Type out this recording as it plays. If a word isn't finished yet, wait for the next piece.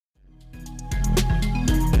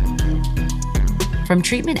From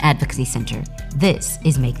Treatment Advocacy Center, this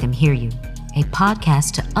is Make Them Hear You, a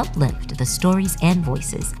podcast to uplift the stories and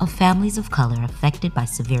voices of families of color affected by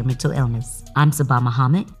severe mental illness. I'm Sabah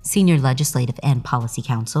Muhammad, Senior Legislative and Policy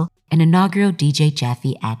Counsel, and inaugural DJ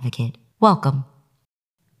Jaffe Advocate. Welcome.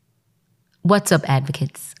 What's up,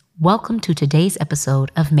 advocates? Welcome to today's episode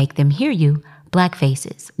of Make Them Hear You, Black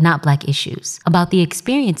Faces, Not Black Issues, about the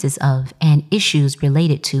experiences of and issues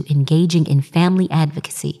related to engaging in family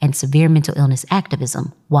advocacy and severe mental illness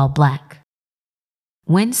activism while Black.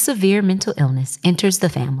 When severe mental illness enters the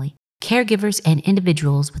family, caregivers and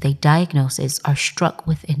individuals with a diagnosis are struck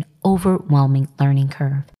with an overwhelming learning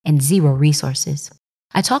curve and zero resources.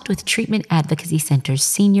 I talked with Treatment Advocacy Center's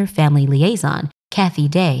Senior Family Liaison, Kathy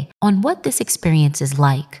Day, on what this experience is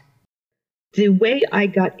like. The way I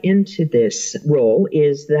got into this role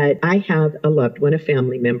is that I have a loved one, a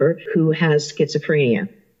family member, who has schizophrenia.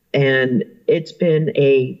 And it's been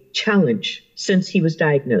a challenge since he was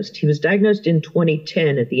diagnosed. He was diagnosed in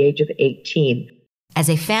 2010 at the age of 18. As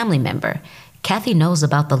a family member, Kathy knows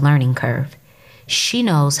about the learning curve. She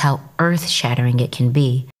knows how earth-shattering it can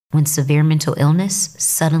be when severe mental illness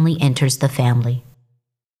suddenly enters the family.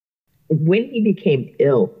 When he became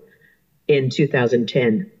ill in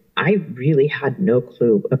 2010, I really had no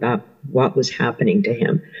clue about what was happening to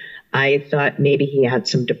him. I thought maybe he had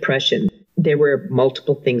some depression. There were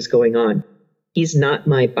multiple things going on. He's not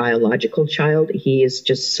my biological child. He is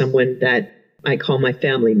just someone that I call my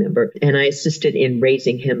family member, and I assisted in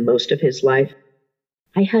raising him most of his life.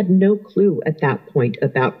 I had no clue at that point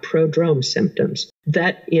about prodrome symptoms.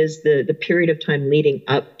 That is the period of time leading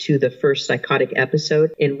up to the first psychotic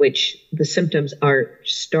episode in which the symptoms are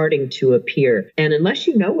starting to appear. And unless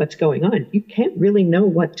you know what's going on, you can't really know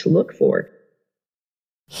what to look for.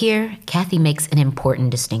 Here, Kathy makes an important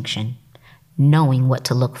distinction: knowing what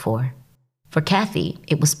to look for. For Kathy,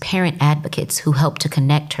 it was parent advocates who helped to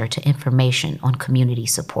connect her to information on community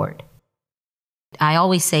support. I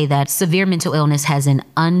always say that severe mental illness has an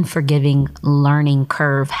unforgiving learning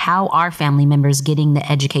curve. How are family members getting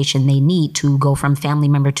the education they need to go from family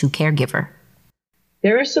member to caregiver?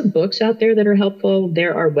 There are some books out there that are helpful.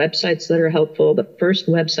 There are websites that are helpful. The first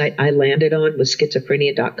website I landed on was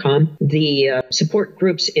schizophrenia.com. The support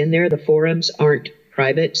groups in there, the forums, aren't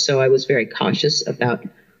private, so I was very cautious about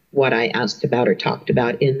what I asked about or talked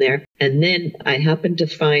about in there. And then I happened to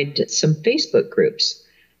find some Facebook groups.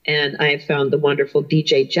 And I found the wonderful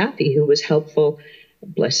DJ Jaffe, who was helpful.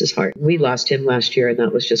 Bless his heart. We lost him last year, and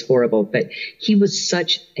that was just horrible. But he was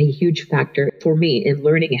such a huge factor for me in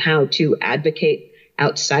learning how to advocate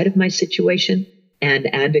outside of my situation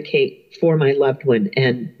and advocate for my loved one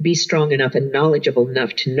and be strong enough and knowledgeable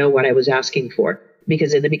enough to know what I was asking for.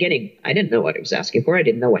 Because in the beginning, I didn't know what I was asking for. I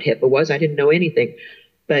didn't know what HIPAA was. I didn't know anything.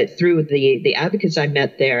 But through the advocates I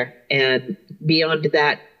met there and beyond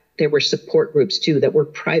that, there were support groups, too, that were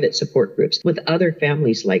private support groups with other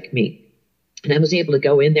families like me. And I was able to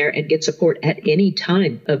go in there and get support at any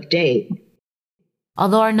time of day.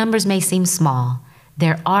 Although our numbers may seem small,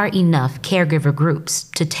 there are enough caregiver groups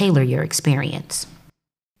to tailor your experience.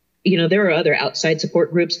 You know, there are other outside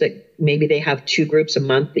support groups that maybe they have 2 groups a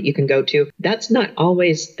month that you can go to. That's not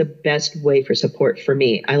always the best way for support for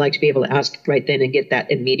me. I like to be able to ask right then and get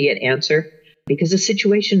that immediate answer, because the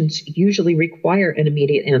situations usually require an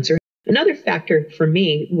immediate answer. Another factor for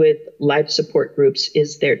me with live support groups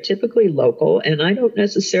is they're typically local, and I don't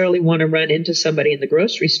necessarily want to run into somebody in the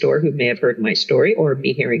grocery store who may have heard my story or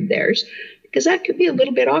me hearing theirs, because that could be a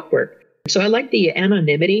little bit awkward. So I like the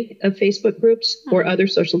anonymity of Facebook groups or other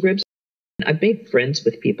social groups. I've made friends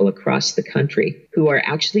with people across the country who are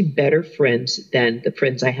actually better friends than the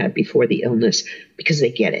friends I had before the illness because they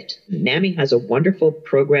get it. NAMI has a wonderful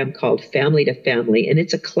program called Family to Family, and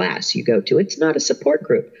it's a class you go to. It's not a support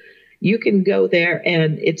group. You can go there,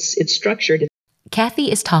 and it's structured.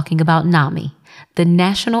 Kathy is talking about NAMI, the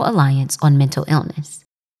National Alliance on Mental Illness.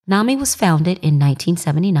 NAMI was founded in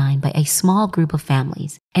 1979 by a small group of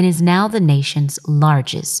families and is now the nation's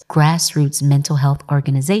largest grassroots mental health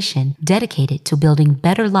organization dedicated to building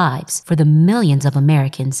better lives for the millions of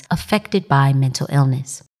Americans affected by mental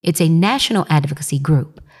illness. It's a national advocacy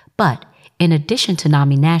group, but in addition to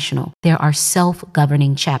NAMI National, there are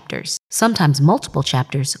self-governing chapters, sometimes multiple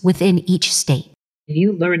chapters within each state.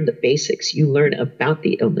 You learn the basics. You learn about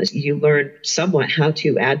the illness. You learn somewhat how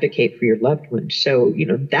to advocate for your loved one. So,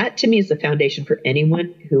 that to me is the foundation for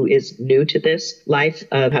anyone who is new to this life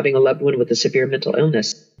of having a loved one with a severe mental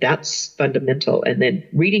illness. That's fundamental. And then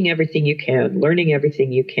reading everything you can, learning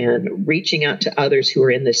everything you can, reaching out to others who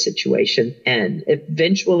are in this situation. And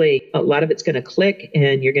eventually, a lot of it's going to click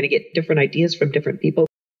and you're going to get different ideas from different people.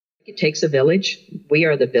 It takes a village. We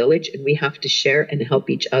are the village, and we have to share and help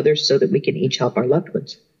each other so that we can each help our loved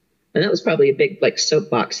ones. And that was probably a big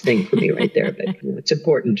soapbox thing for me right there, but it's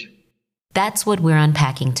important. That's what we're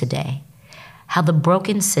unpacking today. How the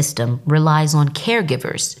broken system relies on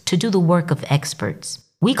caregivers to do the work of experts.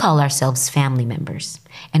 We call ourselves family members,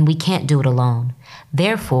 and we can't do it alone.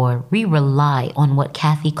 Therefore, we rely on what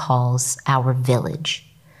Kathy calls our village.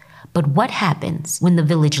 But what happens when the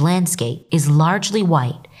village landscape is largely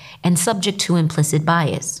white and subject to implicit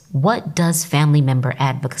bias? What does family member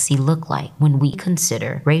advocacy look like when we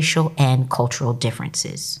consider racial and cultural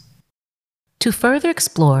differences? To further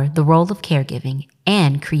explore the role of caregiving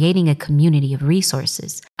and creating a community of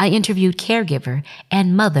resources, I interviewed caregiver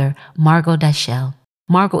and mother Margot Dachelle.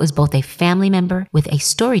 Margot is both a family member with a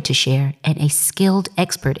story to share and a skilled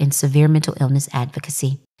expert in severe mental illness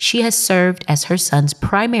advocacy. She has served as her son's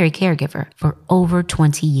primary caregiver for over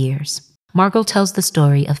 20 years. Margot tells the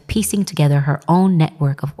story of piecing together her own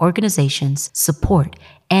network of organizations, support,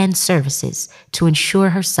 and services to ensure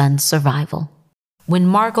her son's survival. When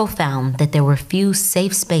Margot found that there were few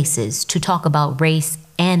safe spaces to talk about race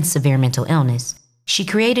and severe mental illness, she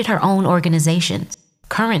created her own organizations.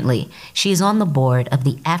 Currently, she is on the board of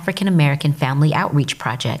the African American Family Outreach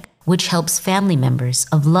Project, which helps family members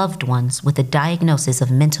of loved ones with a diagnosis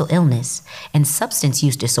of mental illness and substance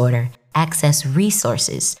use disorder access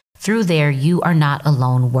resources through their You Are Not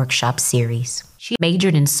Alone workshop series. She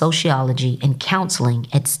majored in sociology and counseling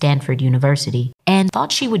at Stanford University and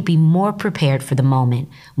thought she would be more prepared for the moment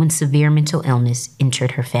when severe mental illness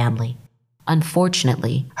entered her family.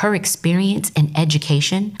 Unfortunately, her experience and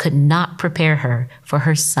education could not prepare her for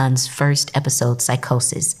her son's first episode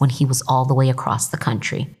psychosis when he was all the way across the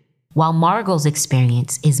country. While Margot's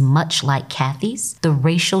experience is much like Kathy's, the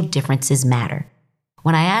racial differences matter.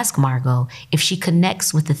 When I ask Margot if she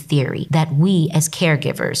connects with the theory that we as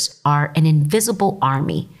caregivers are an invisible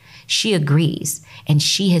army, she agrees, and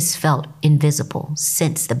she has felt invisible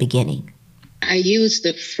since the beginning. I use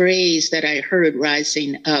the phrase that I heard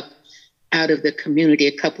rising up out of the community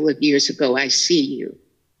a couple of years ago, I see you.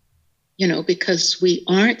 Because we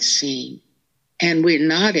aren't seen and we're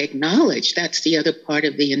not acknowledged. That's the other part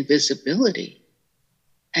of the invisibility.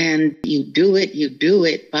 And you do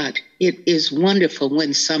it, but it is wonderful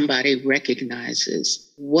when somebody recognizes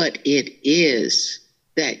what it is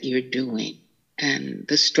that you're doing and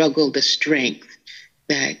the struggle, the strength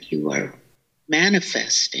that you are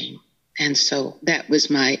manifesting. And so that was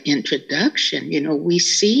my introduction. We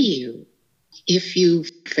see you. If you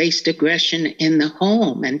faced aggression in the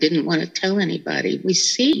home and didn't want to tell anybody, we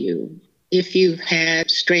see you. If you've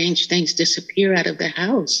had strange things disappear out of the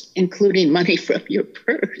house, including money from your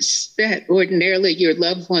purse that ordinarily your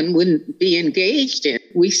loved one wouldn't be engaged in,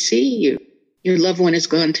 we see you. Your loved one has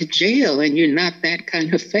gone to jail and you're not that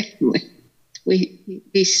kind of family.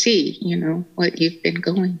 We see, what you've been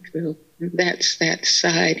going through. That's that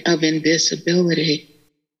side of invisibility.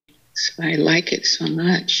 So I like it so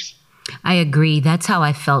much. I agree. That's how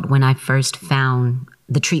I felt when I first found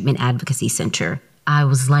the Treatment Advocacy Center. I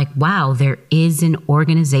was like, wow, there is an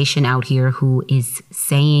organization out here who is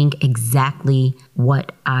saying exactly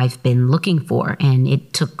what I've been looking for. And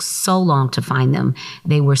it took so long to find them.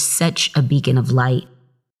 They were such a beacon of light.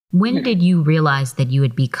 When did you realize that you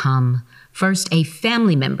had become first a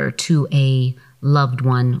family member to a loved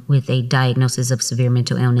one with a diagnosis of severe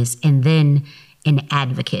mental illness, and then an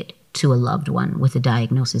advocate to a loved one with a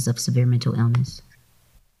diagnosis of severe mental illness?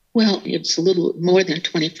 Well, it's a little more than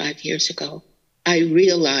 25 years ago. I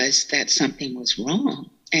realized that something was wrong,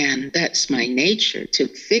 and that's my nature, to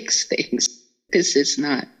fix things. This is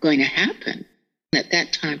not going to happen. At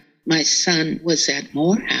that time, my son was at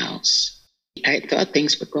Morehouse. I thought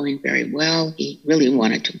things were going very well. He really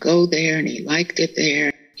wanted to go there, and he liked it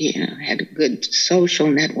there. Had a good social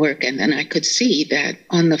network. And then I could see that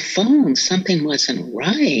on the phone, something wasn't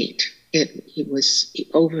right. He was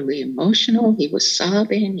overly emotional. He was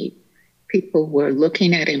sobbing. People were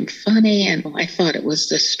looking at him funny. And I thought it was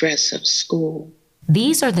the stress of school.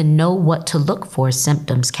 These are the know what to look for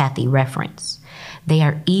symptoms Kathy referenced. They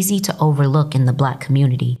are easy to overlook in the Black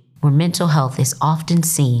community, where mental health is often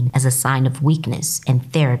seen as a sign of weakness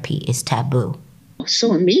and therapy is taboo.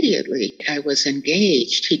 So immediately I was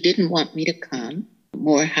engaged. He didn't want me to come.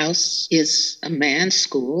 Morehouse is a man's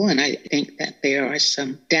school, and I think that there are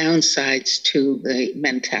some downsides to the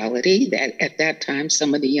mentality that at that time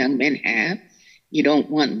some of the young men have. You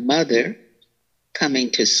don't want mother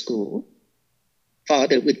coming to school.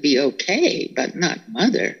 Father would be okay, but not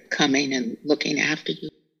mother coming and looking after you.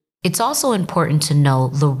 It's also important to know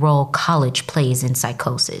the role college plays in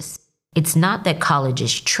psychosis. It's not that college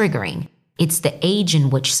is triggering. It's the age in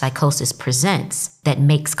which psychosis presents that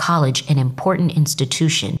makes college an important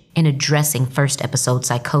institution in addressing first episode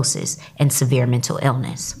psychosis and severe mental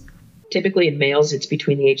illness. Typically in males, it's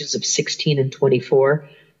between the ages of 16 and 24.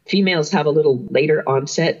 Females have a little later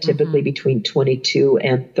onset, typically between 22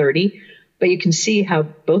 and 30. But you can see how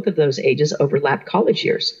both of those ages overlap college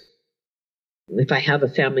years. If I have a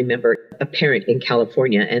family member, a parent in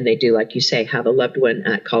California, and they do, like you say, have a loved one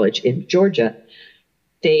at college in Georgia,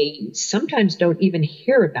 they sometimes don't even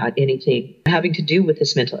hear about anything having to do with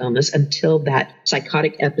this mental illness until that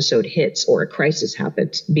psychotic episode hits or a crisis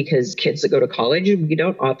happens. Because kids that go to college, we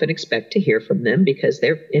don't often expect to hear from them because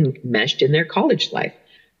they're enmeshed in their college life.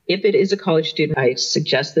 If it is a college student, I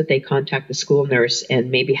suggest that they contact the school nurse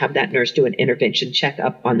and maybe have that nurse do an intervention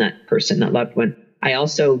checkup on that person, that loved one. I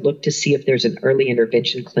also look to see if there's an early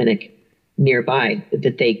intervention clinic nearby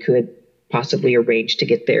that they could possibly arrange to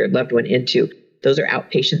get their loved one into. Those are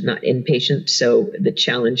outpatient, not inpatient, so the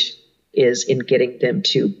challenge is in getting them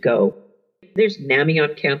to go. There's NAMI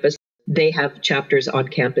on campus. They have chapters on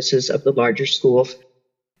campuses of the larger schools.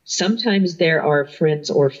 Sometimes there are friends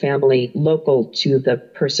or family local to the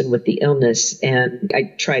person with the illness, and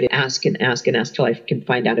I try to ask till I can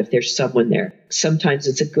find out if there's someone there. Sometimes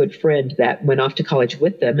it's a good friend that went off to college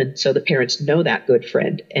with them, and so the parents know that good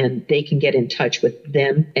friend, and they can get in touch with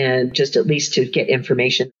them and just at least to get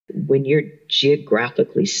information. When you're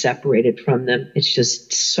geographically separated from them, it's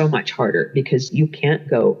just so much harder because you can't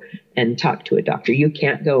go and talk to a doctor. You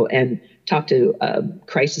can't go and talk to a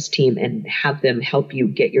crisis team and have them help you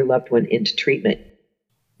get your loved one into treatment.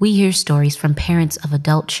 We hear stories from parents of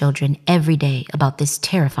adult children every day about this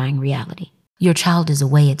terrifying reality. Your child is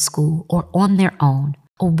away at school or on their own,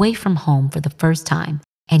 away from home for the first time,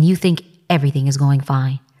 and you think everything is going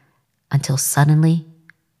fine until suddenly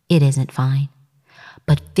it isn't fine.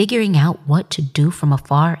 But figuring out what to do from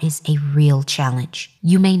afar is a real challenge.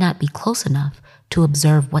 You may not be close enough to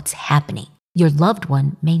observe what's happening. Your loved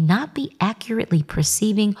one may not be accurately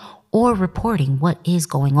perceiving or reporting what is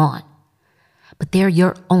going on. But they're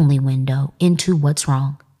your only window into what's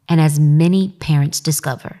wrong. And as many parents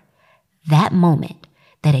discover, that moment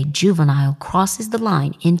that a juvenile crosses the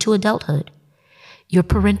line into adulthood, your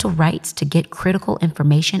parental rights to get critical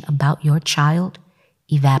information about your child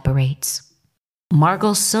evaporates.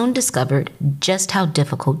 Margot soon discovered just how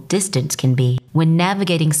difficult distance can be when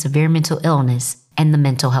navigating severe mental illness and the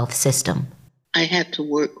mental health system. I had to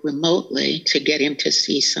work remotely to get him to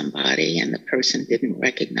see somebody, and the person didn't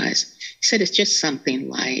recognize. He said, it's just something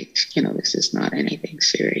light. This is not anything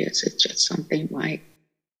serious. It's just something light.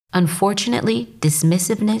 Unfortunately,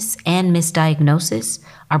 dismissiveness and misdiagnosis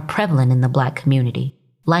are prevalent in the Black community.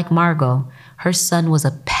 Like Margot, her son was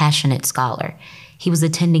a passionate scholar. He was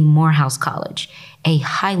attending Morehouse College, a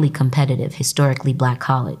highly competitive, historically Black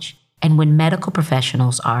college. And when medical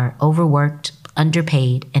professionals are overworked,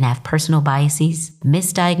 underpaid, and have personal biases,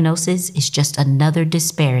 misdiagnosis is just another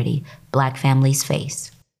disparity Black families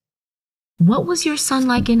face. What was your son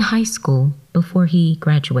like in high school before he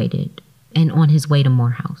graduated and on his way to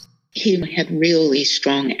Morehouse? He had really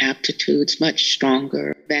strong aptitudes, much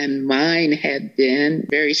stronger than mine had been,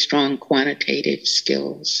 very strong quantitative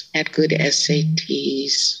skills, had good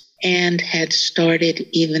SATs, and had started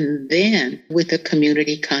even then with a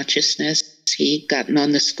community consciousness. He'd gotten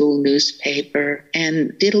on the school newspaper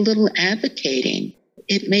and did a little advocating.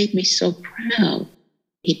 It made me so proud.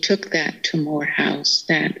 He took that to Morehouse,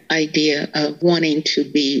 that idea of wanting to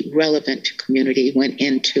be relevant to community, went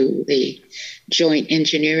into the joint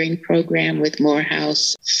engineering program with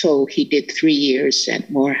Morehouse. So he did 3 years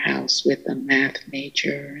at Morehouse with a math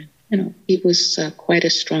major. He was quite a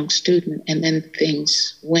strong student. And then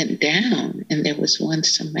things went down, and there was one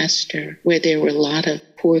semester where there were a lot of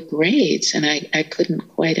poor grades, and I couldn't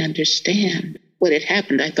quite understand what had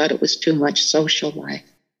happened. I thought it was too much social life.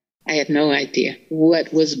 I had no idea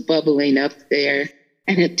what was bubbling up there,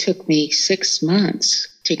 and it took me 6 months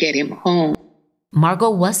to get him home.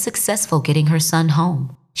 Margot was successful getting her son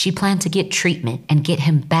home. She planned to get treatment and get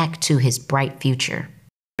him back to his bright future.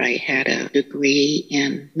 I had a degree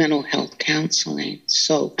in mental health counseling,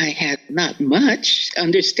 so I had not much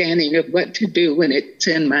understanding of what to do when it's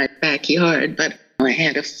in my backyard, but I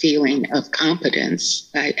had a feeling of competence.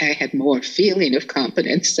 I had more feeling of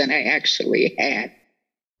competence than I actually had.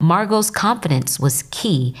 Margot's confidence was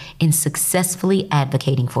key in successfully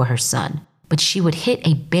advocating for her son, but she would hit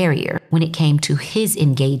a barrier when it came to his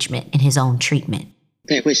engagement in his own treatment.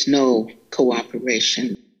 There was no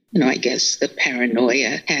cooperation. I guess the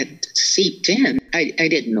paranoia had seeped in. I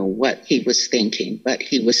didn't know what he was thinking, but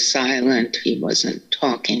he was silent. He wasn't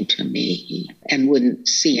talking to me and wouldn't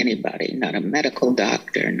see anybody, not a medical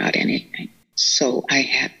doctor, not anything. So I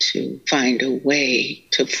had to find a way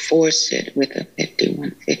to force it with a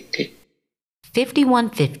 5150.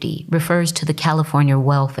 5150 refers to the California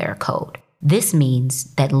Welfare Code. This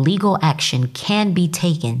means that legal action can be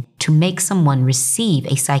taken to make someone receive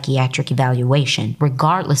a psychiatric evaluation,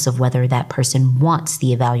 regardless of whether that person wants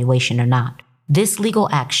the evaluation or not. This legal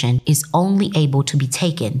action is only able to be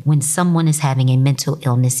taken when someone is having a mental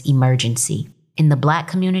illness emergency. In the Black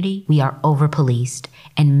community, we are over-policed,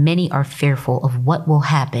 and many are fearful of what will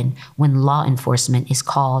happen when law enforcement is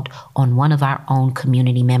called on one of our own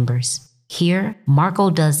community members. Here, Marco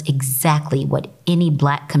does exactly what any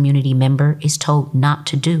Black community member is told not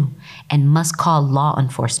to do and must call law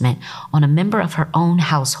enforcement on a member of her own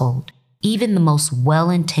household. Even the most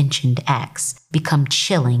well-intentioned acts become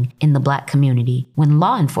chilling in the Black community when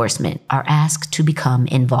law enforcement are asked to become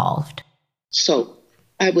involved. So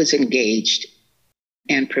I was engaged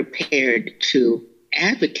and prepared to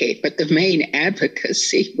advocate, but the main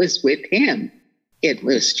advocacy was with him. It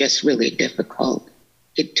was just really difficult.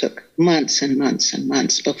 It took months and months and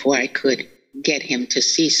months before I could get him to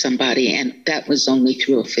see somebody, and that was only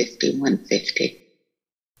through a 5150.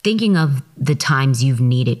 Thinking of the times you've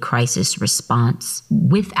needed crisis response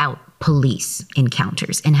without police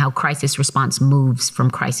encounters and how crisis response moves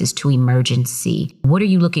from crisis to emergency, what are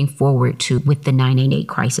you looking forward to with the 988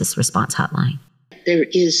 Crisis Response Hotline? There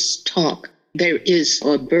is talk. There is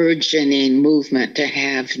a burgeoning movement to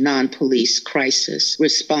have non-police crisis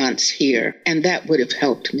response here, and that would have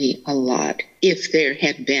helped me a lot if there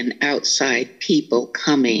had been outside people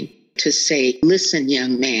coming to say, listen,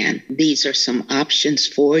 young man, these are some options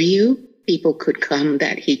for you. People could come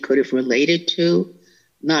that he could have related to,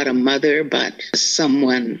 not a mother, but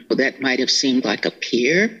someone that might have seemed like a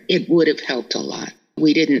peer. It would have helped a lot.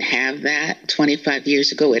 We didn't have that 25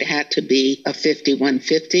 years ago. It had to be a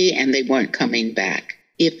 5150, and they weren't coming back.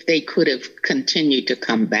 If they could have continued to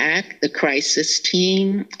come back, the crisis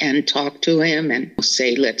team, and talk to him and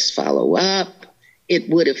say, let's follow up, it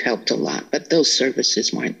would have helped a lot. But those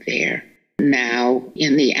services weren't there. Now,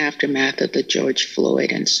 in the aftermath of the George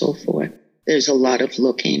Floyd and so forth, there's a lot of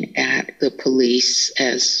looking at the police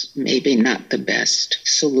as maybe not the best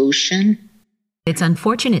solution. It's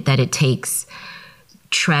unfortunate that it takes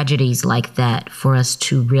tragedies like that for us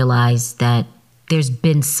to realize that there's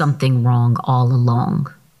been something wrong all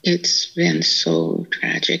along. It's been so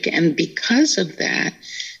tragic. And because of that,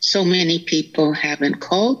 so many people haven't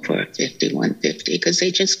called for a 5150 because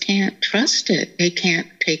they just can't trust it. They can't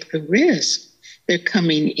take the risk. They're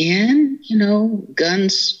coming in,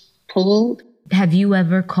 guns pulled. Have you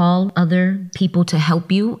ever called other people to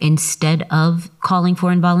help you instead of calling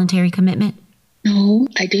for involuntary commitment? No,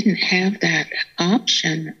 I didn't have that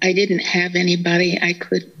option. I didn't have anybody I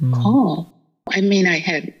could call. I mean, I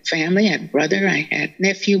had family, I had brother, I had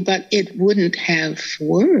nephew, but it wouldn't have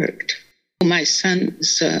worked. My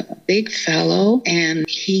son's a big fellow, and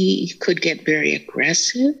he could get very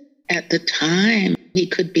aggressive. At the time, he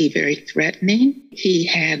could be very threatening. He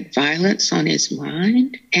had violence on his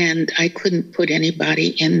mind, and I couldn't put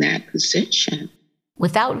anybody in that position.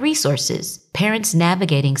 Without resources, parents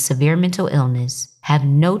navigating severe mental illness have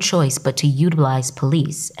no choice but to utilize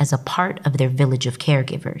police as a part of their village of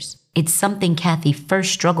caregivers. It's something Kathy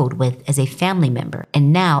first struggled with as a family member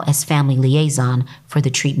and now as family liaison for the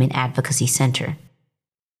Treatment Advocacy Center.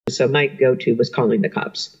 So my go-to was calling the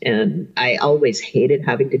cops. And I always hated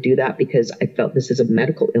having to do that because I felt this is a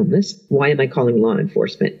medical illness. Why am I calling law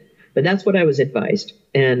enforcement? But that's what I was advised.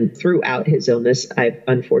 And throughout his illness, I've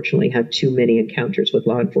unfortunately had too many encounters with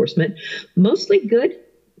law enforcement, mostly good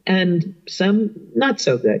and some not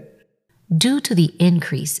so good. Due to the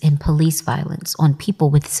increase in police violence on people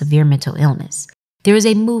with severe mental illness, there is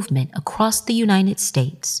a movement across the United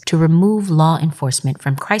States to remove law enforcement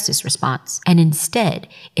from crisis response and instead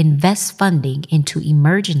invest funding into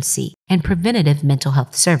emergency and preventative mental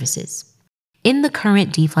health services. In the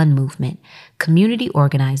current defund movement, community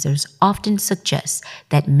organizers often suggest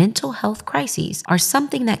that mental health crises are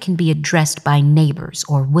something that can be addressed by neighbors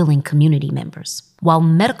or willing community members. While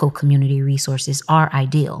medical community resources are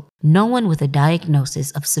ideal, no one with a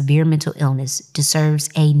diagnosis of severe mental illness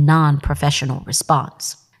deserves a non-professional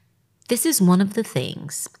response. This is one of the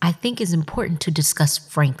things I think is important to discuss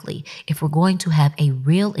frankly if we're going to have a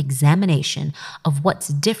real examination of what's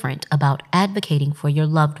different about advocating for your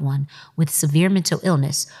loved one with severe mental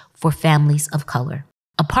illness for families of color.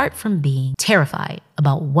 Apart from being terrified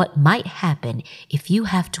about what might happen if you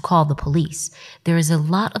have to call the police, there is a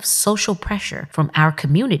lot of social pressure from our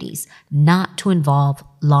communities not to involve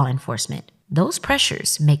law enforcement. Those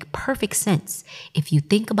pressures make perfect sense if you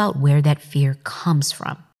think about where that fear comes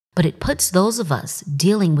from. But it puts those of us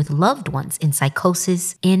dealing with loved ones in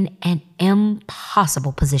psychosis in an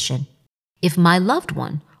impossible position. If my loved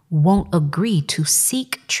one won't agree to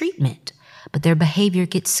seek treatment, but their behavior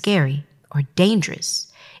gets scary or dangerous,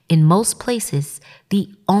 in most places, the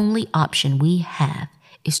only option we have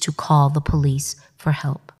is to call the police for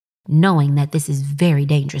help, knowing that this is very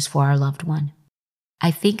dangerous for our loved one.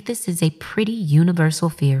 I think this is a pretty universal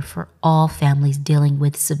fear for all families dealing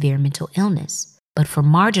with severe mental illness. But for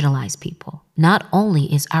marginalized people, not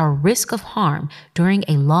only is our risk of harm during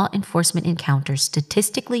a law enforcement encounter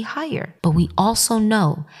statistically higher, but we also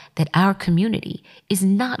know that our community is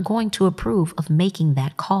not going to approve of making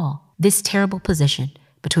that call. This terrible position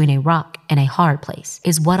between a rock and a hard place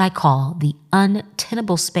is what I call the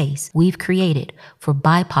untenable space we've created for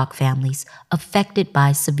BIPOC families affected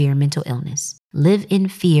by severe mental illness. Live in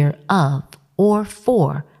fear of or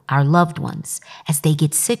for our loved ones as they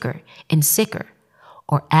get sicker and sicker,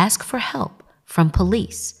 or ask for help from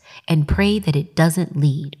police and pray that it doesn't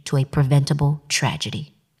lead to a preventable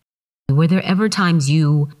tragedy. Were there ever times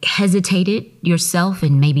you hesitated yourself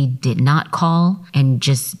and maybe did not call and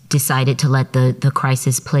just decided to let the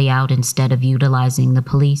crisis play out instead of utilizing the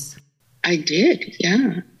police? I did,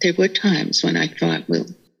 yeah. There were times when I thought, well,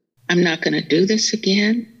 I'm not going to do this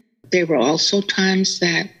again. There were also times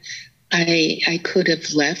that I could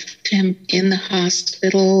have left him in the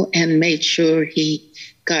hospital and made sure he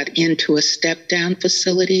got into a step-down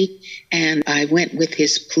facility. And I went with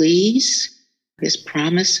his pleas, his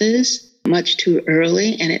promises, much too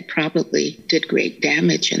early, and it probably did great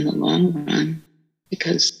damage in the long run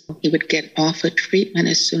because he would get off of treatment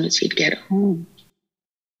as soon as he'd get home.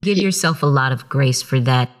 Give yourself a lot of grace for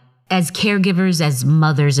that. As caregivers, as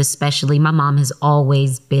mothers especially, my mom has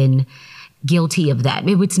always been guilty of that.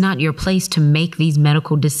 It's not your place to make these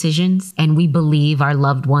medical decisions. And we believe our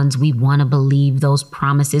loved ones. We want to believe those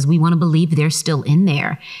promises. We want to believe they're still in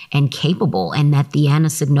there and capable, and that the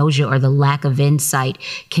anosognosia or the lack of insight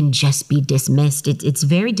can just be dismissed. It's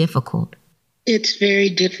very difficult. It's very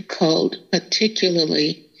difficult,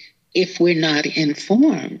 particularly if we're not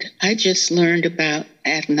informed. I just learned about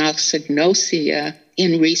anosognosia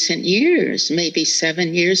in recent years, maybe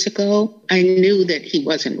 7 years ago. I knew that he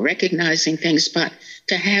wasn't recognizing things, but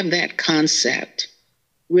to have that concept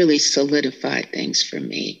really solidified things for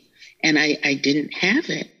me. And I didn't have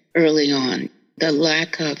it early on. The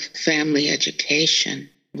lack of family education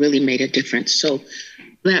really made a difference. So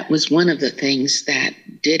that was one of the things that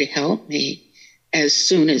did help me as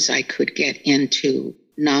soon as I could get into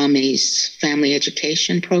NAMI's family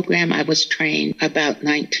education program. I was trained about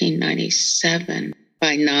 1997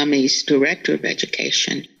 by NAMI's director of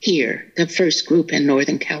education here, the first group in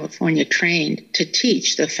Northern California trained to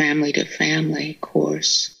teach the family-to-family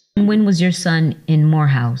course. When was your son in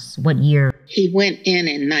Morehouse? What year? He went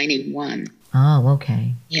in 91. Oh,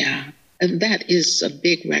 okay. Yeah. And that is a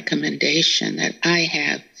big recommendation that I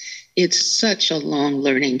have. It's such a long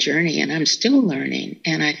learning journey, and I'm still learning.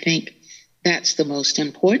 And I think that's the most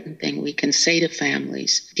important thing we can say to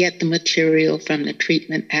families. Get the material from the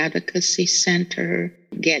Treatment Advocacy Center,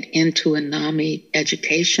 get into a NAMI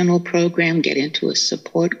educational program, get into a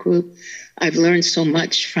support group. I've learned so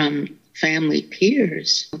much from family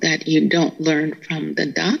peers that you don't learn from the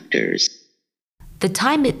doctors. The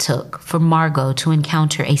time it took for Margot to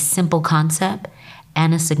encounter a simple concept,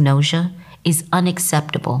 anosognosia, is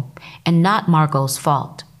unacceptable and not Margot's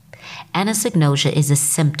fault. Anosognosia is a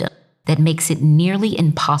symptom that makes it nearly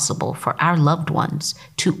impossible for our loved ones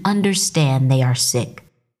to understand they are sick.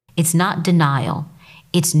 It's not denial,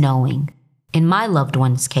 it's knowing. In my loved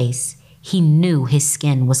one's case, he knew his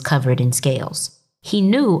skin was covered in scales. He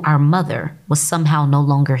knew our mother was somehow no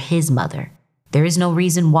longer his mother. There is no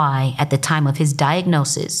reason why, at the time of his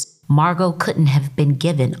diagnosis, Margot couldn't have been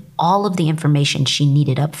given all of the information she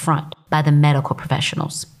needed up front by the medical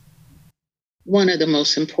professionals. One of the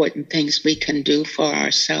most important things we can do for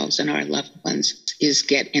ourselves and our loved ones is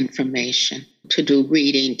get information, to do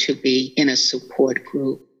reading, to be in a support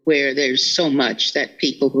group where there's so much that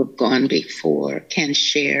people who have gone before can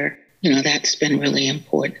share. That's been really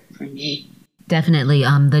important for me. Definitely.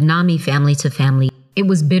 The NAMI family to family, it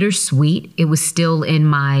was bittersweet. It was still in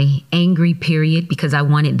my angry period because I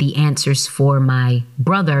wanted the answers for my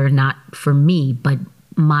brother, not for me, but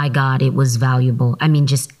my God, it was valuable.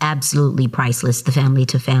 Just absolutely priceless, the family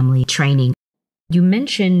to family training. You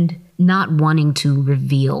mentioned not wanting to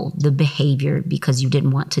reveal the behavior because you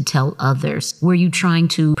didn't want to tell others. Were you trying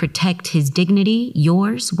to protect his dignity,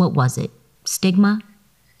 yours? What was it? Stigma?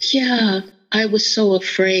 Yeah, I was so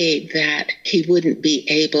afraid that he wouldn't be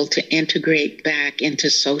able to integrate back into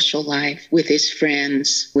social life with his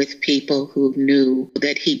friends, with people who knew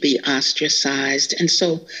that he'd be ostracized. And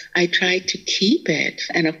so I tried to keep it.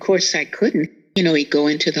 And of course I couldn't. He'd go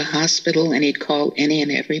into the hospital and he'd call any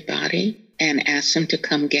and everybody and ask them to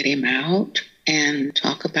come get him out and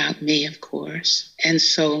talk about me, of course. And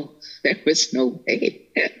so there was no way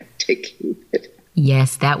to keep it.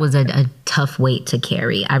 Yes, that was a tough weight to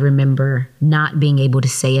carry. I remember not being able to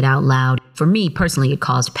say it out loud. For me personally, it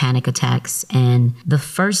caused panic attacks. And the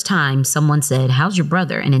first time someone said, "How's your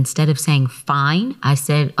brother?" And instead of saying fine, I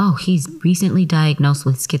said, "Oh, he's recently diagnosed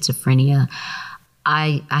with schizophrenia."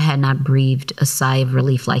 I had not breathed a sigh of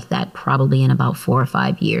relief like that probably in about 4 or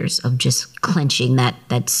 5 years of just clenching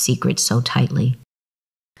that secret so tightly.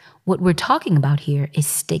 What we're talking about here is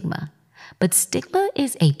stigma. But stigma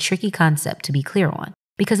is a tricky concept to be clear on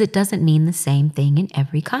because it doesn't mean the same thing in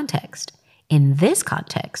every context. In this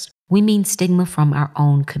context, we mean stigma from our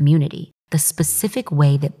own community, the specific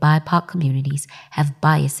way that BIPOC communities have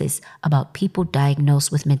biases about people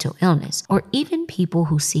diagnosed with mental illness or even people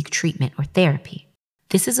who seek treatment or therapy.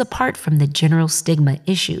 This is apart from the general stigma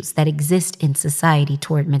issues that exist in society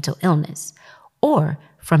toward mental illness, or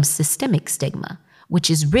from systemic stigma, which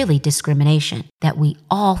is really discrimination that we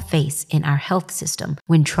all face in our health system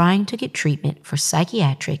when trying to get treatment for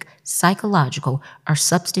psychiatric, psychological, or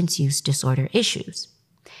substance use disorder issues.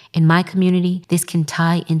 In my community, this can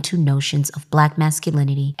tie into notions of Black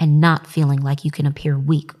masculinity and not feeling like you can appear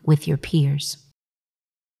weak with your peers.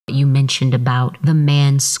 You mentioned about the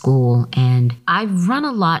man's school, and I've run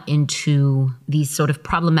a lot into these sort of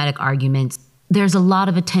problematic arguments. There's a lot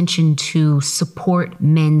of attention to support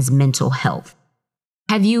men's mental health.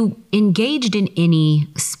 Have you engaged in any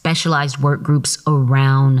specialized work groups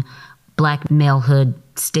around Black malehood,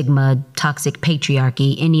 stigma, toxic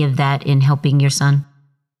patriarchy, any of that in helping your son?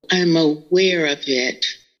 I'm aware of it.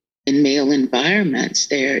 In male environments,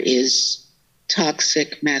 there is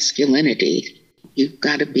toxic masculinity. You've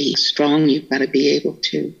got to be strong. You've got to be able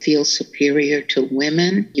to feel superior to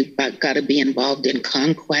women. You've got to be involved in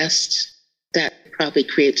conquests. That probably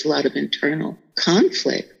creates a lot of internal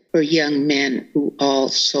conflict for young men who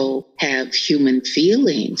also have human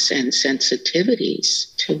feelings and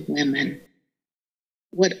sensitivities to women.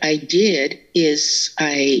 What I did is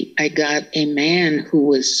I got a man who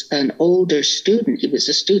was an older student. He was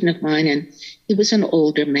a student of mine, and he was an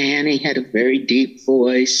older man. He had a very deep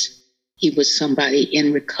voice. He was somebody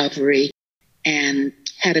in recovery and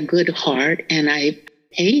had a good heart, and I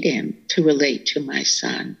paid him to relate to my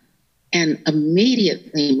son. And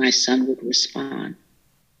immediately my son would respond.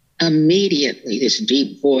 Immediately, this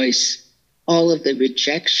deep voice, all of the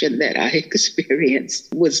rejection that I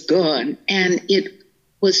experienced was gone. And it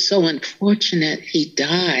was so unfortunate. He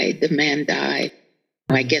died. The man died,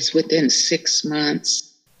 I guess, within 6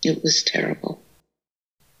 months. It was terrible.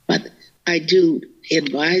 But I do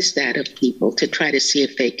advise that of people to try to see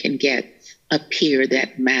if they can get a peer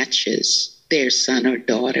that matches their son or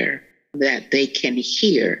daughter, that they can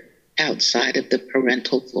hear outside of the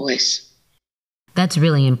parental voice. That's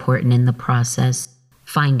really important in the process,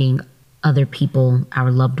 finding other people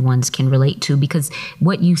our loved ones can relate to, because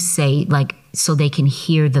what you say, like, so they can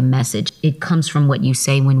hear the message, it comes from what you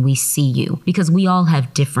say when we see you, because we all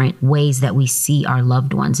have different ways that we see our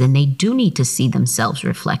loved ones, and they do need to see themselves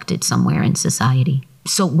reflected somewhere in society.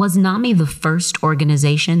 So was NAMI the first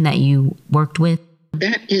organization that you worked with?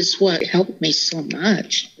 That is what helped me so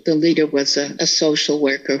much. The leader was a social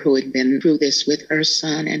worker who had been through this with her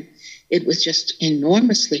son, and it was just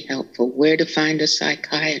enormously helpful. Where to find a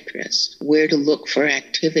psychiatrist, where to look for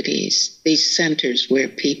activities, these centers where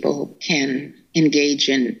people can engage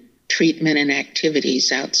in treatment and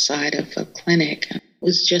activities outside of a clinic. It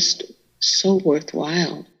was just so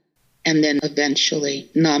worthwhile. And then eventually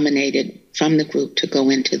nominated from the group to go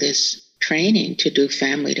into this training to do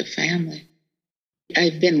family to family.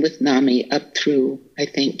 I've been with NAMI up through, I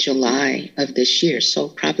think, July of this year, so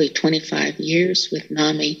probably 25 years with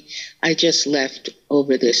NAMI. I just left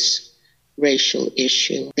over this racial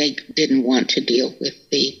issue. They didn't want to deal with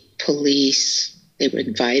the police. They were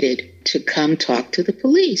invited to come talk to the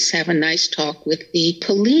police, have a nice talk with the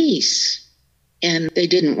police. And they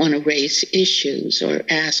didn't want to raise issues or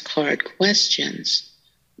ask hard questions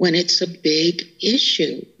when it's a big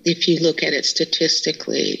issue. If you look at it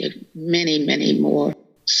statistically, many, many more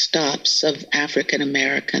stops of African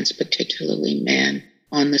Americans, particularly men,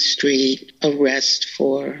 on the street, arrest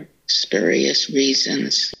for spurious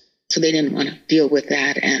reasons. So they didn't want to deal with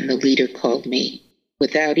that. And the leader called me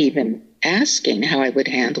without even asking how I would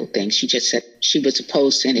handle things. She just said she was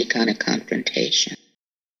opposed to any kind of confrontation.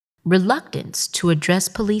 Reluctance to address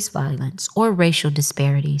police violence or racial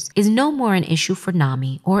disparities is no more an issue for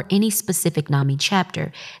NAMI or any specific NAMI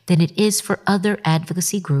chapter than it is for other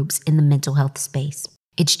advocacy groups in the mental health space.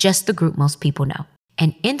 It's just the group most people know.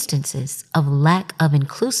 And instances of lack of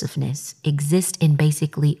inclusiveness exist in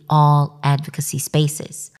basically all advocacy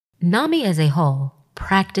spaces. NAMI as a whole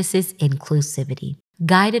practices inclusivity.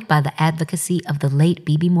 Guided by the advocacy of the late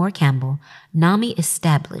B.B. Moore Campbell, NAMI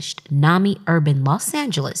established NAMI Urban Los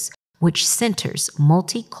Angeles, which centers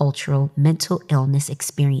multicultural mental illness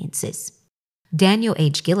experiences. Daniel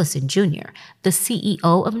H. Gillison Jr., the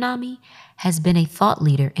CEO of NAMI, has been a thought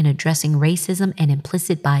leader in addressing racism and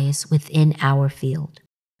implicit bias within our field.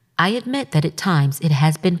 I admit that at times it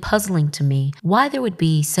has been puzzling to me why there would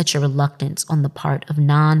be such a reluctance on the part of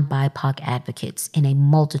non-BIPOC advocates in a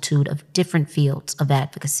multitude of different fields of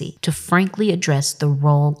advocacy to frankly address the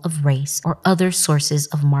role of race or other sources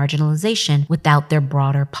of marginalization without their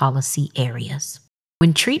broader policy areas.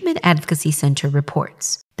 When Treatment Advocacy Center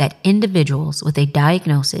reports that individuals with a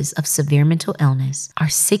diagnosis of severe mental illness are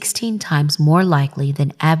 16 times more likely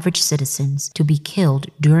than average citizens to be killed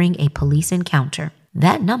during a police encounter,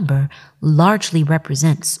 that number largely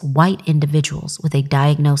represents white individuals with a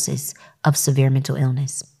diagnosis of severe mental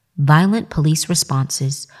illness. Violent police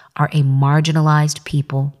responses are a marginalized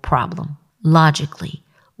people problem. Logically,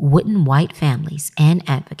 wouldn't white families and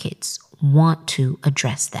advocates want to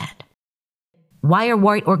address that? Why are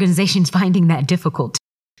white organizations finding that difficult?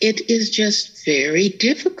 It is just very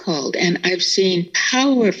difficult. And I've seen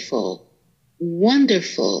powerful,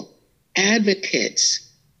 wonderful advocates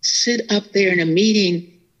sit up there in a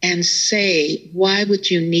meeting and say, why would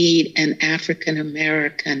you need an African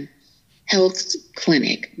American health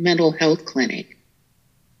clinic, mental health clinic?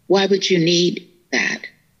 Why would you need that?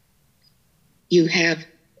 You have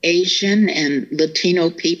Asian and Latino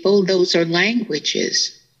people, those are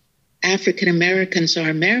languages. African Americans are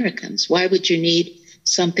Americans. Why would you need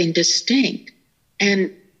something distinct?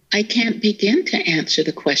 And I can't begin to answer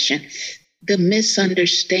the question. The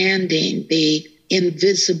misunderstanding, the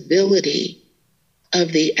invisibility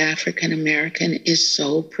of the African American is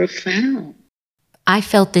so profound. I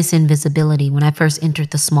felt this invisibility when I first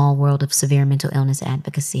entered the small world of severe mental illness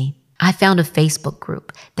advocacy. I found a Facebook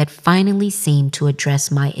group that finally seemed to address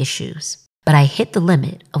my issues. But I hit the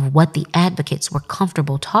limit of what the advocates were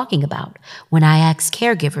comfortable talking about when I asked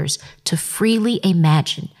caregivers to freely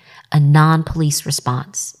imagine a non-police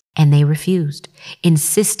response, and they refused,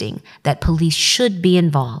 insisting that police should be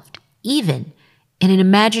involved, even in an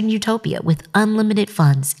imagined utopia with unlimited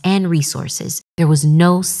funds and resources. There was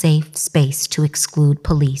no safe space to exclude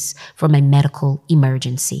police from a medical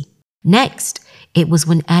emergency. Next, it was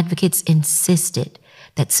when advocates insisted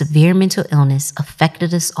that severe mental illness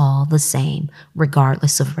affected us all the same,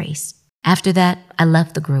 regardless of race. After that, I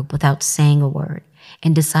left the group without saying a word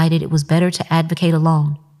and decided it was better to advocate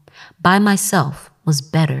alone. By myself was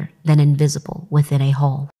better than invisible within a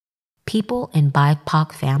whole. People in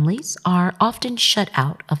BIPOC families are often shut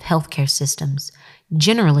out of healthcare systems,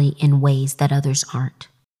 generally in ways that others aren't.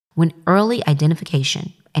 When early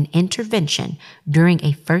identification and intervention during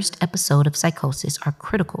a first episode of psychosis are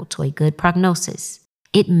critical to a good prognosis,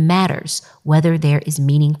 it matters whether there is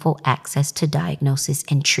meaningful access to diagnosis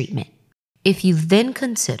and treatment. If you then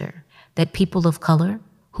consider that people of color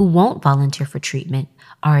who won't volunteer for treatment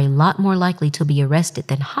are a lot more likely to be arrested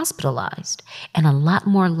than hospitalized, and a lot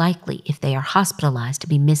more likely, if they are hospitalized, to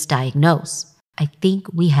be misdiagnosed, I think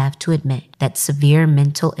we have to admit that severe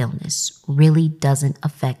mental illness really doesn't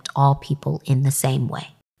affect all people in the same way.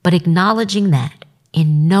 But acknowledging that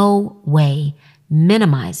in no way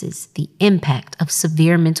minimizes the impact of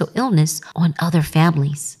severe mental illness on other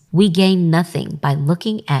families. We gain nothing by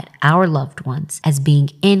looking at our loved ones as being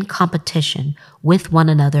in competition with one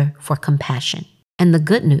another for compassion. And the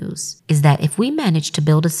good news is that if we manage to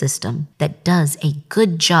build a system that does a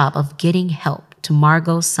good job of getting help to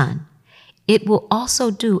Margot's son, it will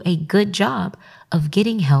also do a good job of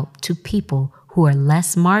getting help to people who are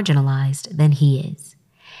less marginalized than he is.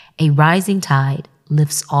 A rising tide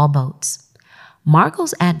lifts all boats.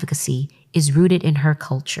 Margot's advocacy is rooted in her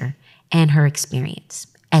culture and her experience,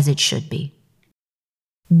 as it should be.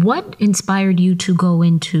 What inspired you to go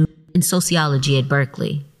into sociology at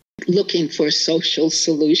Berkeley? Looking for social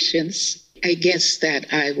solutions. I guess that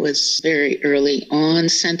I was very early on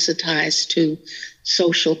sensitized to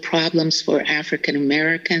social problems for African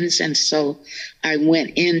Americans. And so I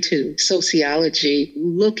went into sociology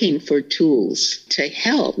looking for tools to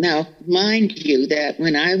help. Now, mind you that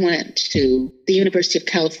when I went to the University of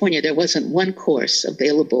California, there wasn't one course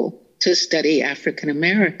available to study African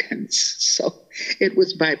Americans. So it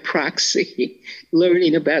was by proxy,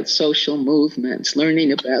 learning about social movements,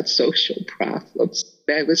 learning about social problems.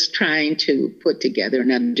 I was trying to put together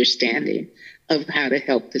an understanding of how to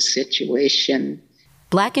help the situation.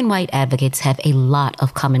 Black and white advocates have a lot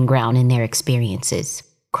of common ground in their experiences.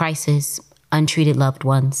 Crisis, untreated loved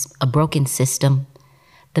ones, a broken system.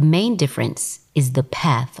 The main difference is the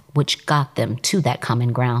path which got them to that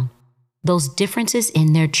common ground. Those differences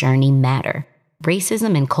in their journey matter.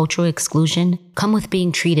 Racism and cultural exclusion come with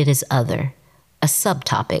being treated as other, a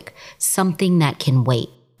subtopic, something that can wait,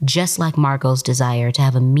 just like Margot's desire to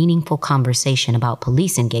have a meaningful conversation about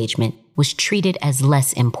police engagement was treated as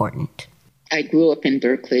less important. I grew up in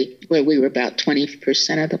Berkeley, where we were about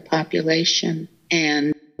 20% of the population,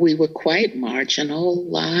 and we were quite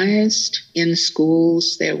marginalized in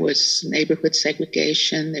schools. There was neighborhood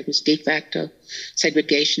segregation. There was de facto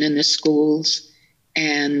segregation in the schools.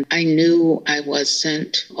 And I knew I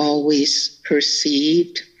wasn't always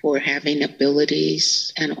perceived for having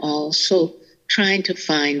abilities, and also trying to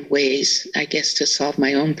find ways, I guess, to solve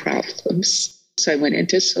my own problems. So I went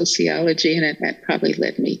into sociology, and that probably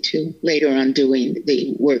led me to later on doing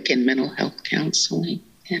the work in mental health counseling.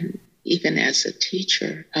 And even as a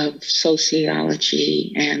teacher of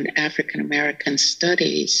sociology and African American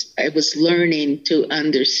studies, I was learning to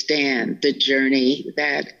understand the journey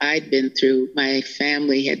that I'd been through, my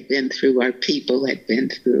family had been through, our people had been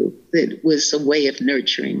through. It was a way of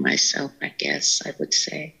nurturing myself, I guess I would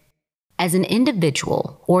say. As an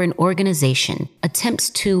individual or an organization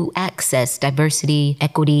attempts to access diversity,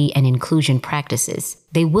 equity, and inclusion practices,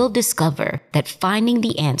 they will discover that finding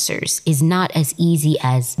the answers is not as easy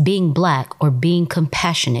as being Black or being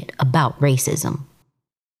compassionate about racism.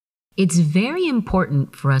 It's very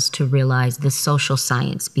important for us to realize the social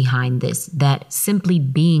science behind this, that simply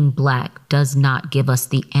being Black does not give us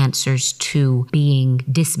the answers to being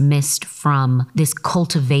dismissed from this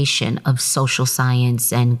cultivation of social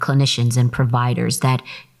science and clinicians and providers, that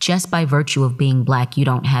just by virtue of being Black, you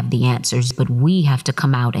don't have the answers, but we have to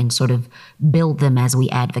come out and sort of build them as we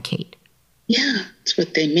advocate. Yeah, that's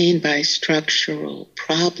what they mean by structural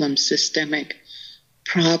problems, systemic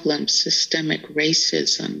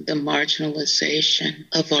racism, the marginalization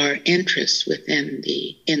of our interests within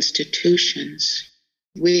the institutions.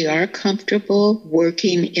 We are comfortable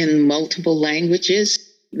working in multiple languages.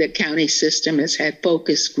 The county system has had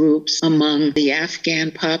focus groups among the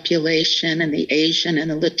Afghan population and the Asian and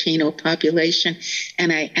the Latino population.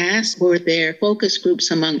 And I asked, were there focus groups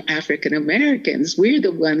among African Americans? We're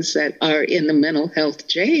the ones that are in the mental health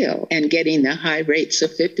jail and getting the high rates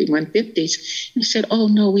of 5150s. And he said, oh,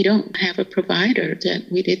 no, we don't have a provider, that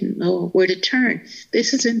we didn't know where to turn.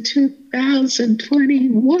 This is in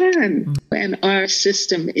 2021. And our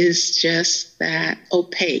system is just that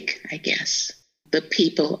opaque, I guess. The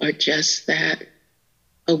people are just that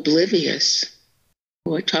oblivious.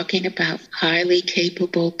 We're talking about highly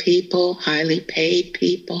capable people, highly paid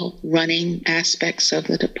people running aspects of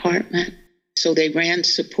the department. So they ran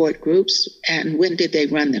support groups. And when did they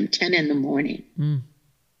run them? 10 in the morning.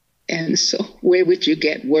 And so where would you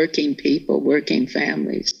get working people, working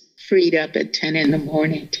families, freed up at 10 in the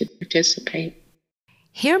morning to participate?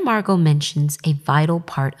 Here, Margot mentions a vital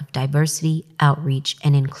part of diversity, outreach,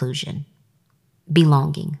 and inclusion.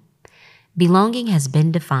 Belonging. Belonging has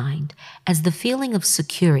been defined as the feeling of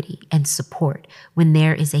security and support when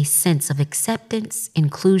there is a sense of acceptance,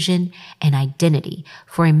 inclusion, and identity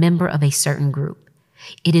for a member of a certain group.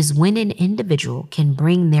 It is when an individual can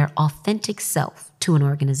bring their authentic self to an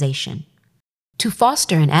organization. To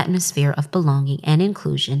foster an atmosphere of belonging and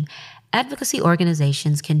inclusion, advocacy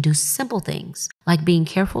organizations can do simple things like being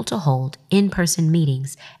careful to hold in-person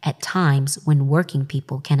meetings at times when working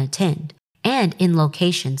people can attend, and in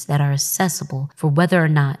locations that are accessible for whether or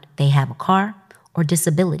not they have a car or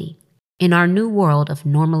disability. In our new world of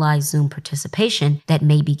normalized Zoom participation, that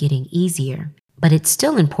may be getting easier, but it's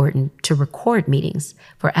still important to record meetings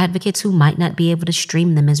for advocates who might not be able to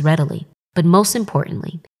stream them as readily. But most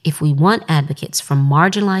importantly, if we want advocates from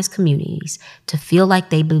marginalized communities to feel like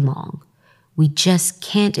they belong, we just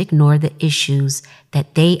can't ignore the issues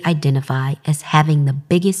that they identify as having the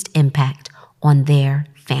biggest impact on their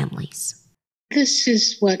families. This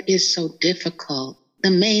is what is so difficult. The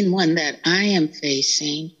main one that I am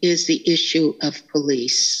facing is the issue of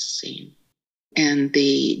policing and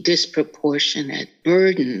the disproportionate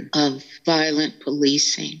burden of violent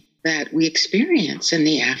policing that we experience in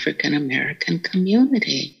the African American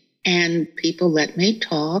community. And people let me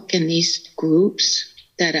talk in these groups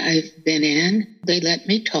that I've been in. They let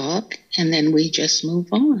me talk, and then we just move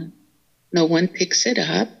on. No one picks it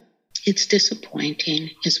up. It's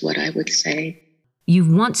disappointing, is what I would say.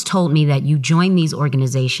 You've once told me that you join these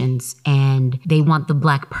organizations and they want the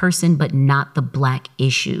Black person, but not the Black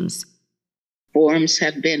issues. Forums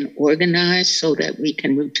have been organized so that we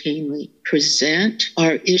can routinely present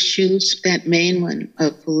our issues. That main one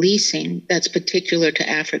of policing that's particular to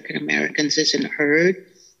African Americans isn't heard.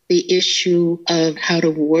 The issue of how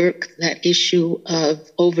to work that issue of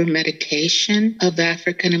over-medication of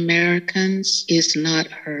African Americans is not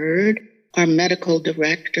heard. Our medical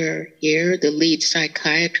director here, the lead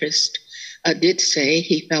psychiatrist, did say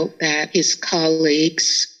he felt that his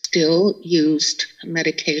colleagues still used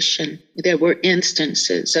medication. There were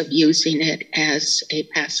instances of using it as a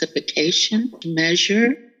pacification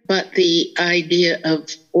measure, but the idea of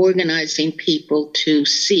organizing people to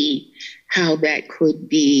see how that could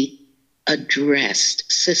be addressed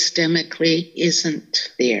systemically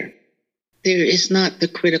isn't there. There is not the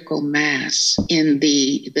critical mass in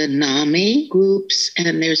the NAMI groups,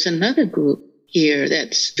 and there's another group here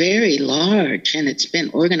that's very large, and it's been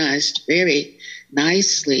organized very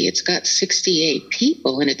nicely. It's got 68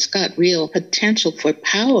 people, and it's got real potential for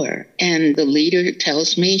power. And the leader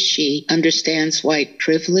tells me she understands white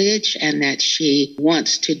privilege and that she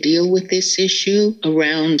wants to deal with this issue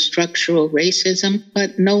around structural racism,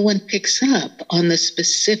 but no one picks up on the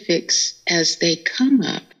specifics as they come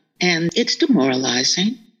up. And it's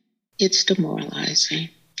demoralizing. It's demoralizing.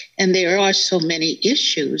 And there are so many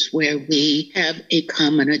issues where we have a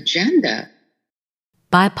common agenda.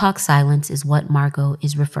 BIPOC silence is what Margot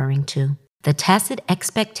is referring to. The tacit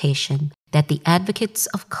expectation that the advocates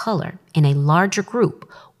of color in a larger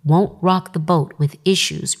group won't rock the boat with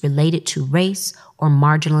issues related to race or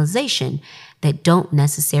marginalization that don't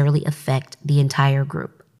necessarily affect the entire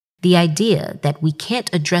group. The idea that we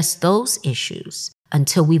can't address those issues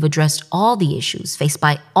until we've addressed all the issues faced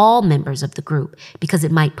by all members of the group because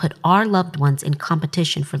it might put our loved ones in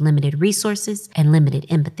competition for limited resources and limited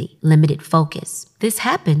empathy, limited focus. This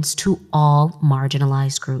happens to all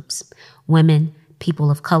marginalized groups: women, people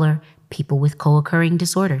of color, people with co-occurring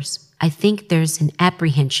disorders. I think there's an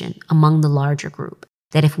apprehension among the larger group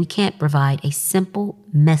that if we can't provide a simple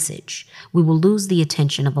message, we will lose the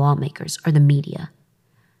attention of lawmakers or the media.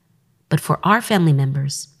 But for our family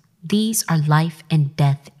members, these are life and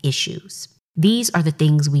death issues. These are the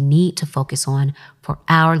things we need to focus on for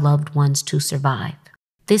our loved ones to survive.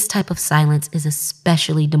 This type of silence is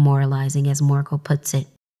especially demoralizing, as Margot puts it.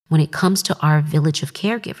 When it comes to our village of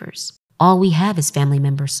caregivers, all we have is family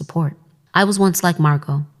member support. I was once like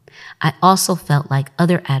Margot. I also felt like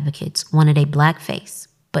other advocates wanted a Black face,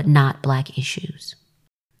 but not Black issues.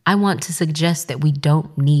 I want to suggest that we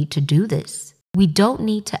don't need to do this. We don't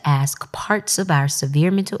need to ask parts of our severe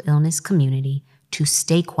mental illness community to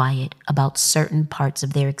stay quiet about certain parts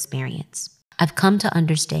of their experience. I've come to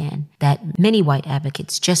understand that many white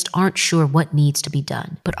advocates just aren't sure what needs to be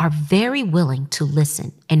done, but are very willing to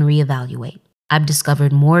listen and reevaluate. I've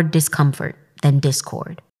discovered more discomfort than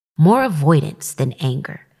discord, more avoidance than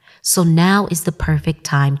anger. So now is the perfect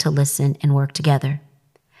time to listen and work together.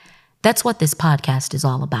 That's what this podcast is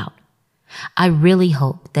all about. I really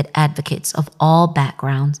hope that advocates of all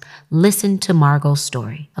backgrounds listen to Margot's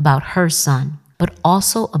story about her son, but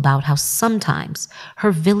also about how sometimes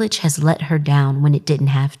her village has let her down when it didn't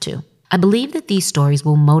have to. I believe that these stories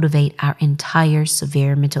will motivate our entire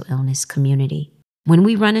severe mental illness community. When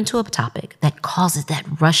we run into a topic that causes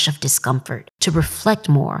that rush of discomfort, to reflect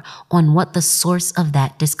more on what the source of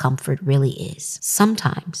that discomfort really is.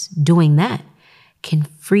 Sometimes doing that can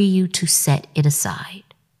free you to set it aside.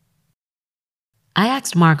 I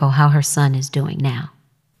asked Margot how her son is doing now.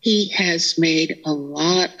 He has made a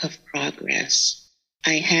lot of progress.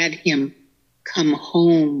 I had him come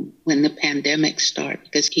home when the pandemic started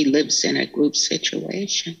because he lives in a group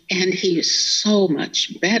situation. And he is so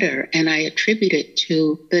much better. And I attribute it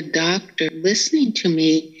to the doctor listening to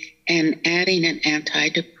me and adding an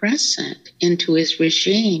antidepressant into his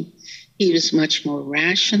regime. He was much more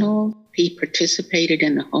rational. He participated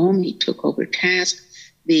in the home. He took over tasks.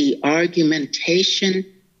 The argumentation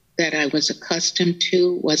that I was accustomed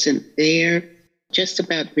to wasn't there. Just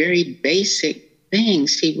about very basic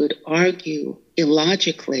things he would argue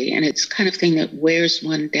illogically, and it's the kind of thing that wears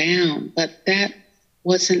one down. But that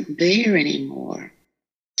wasn't there anymore.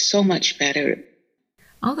 So much better.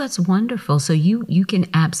 Oh, that's wonderful. So you can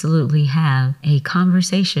absolutely have a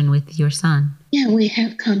conversation with your son. Yeah, we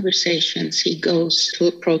have conversations. He goes to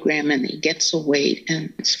a program and he gets a weight,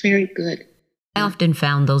 and it's very good. I often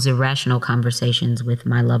found those irrational conversations with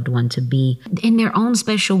my loved one to be, in their own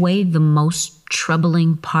special way, the most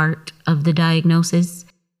troubling part of the diagnosis.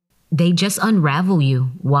 They just unravel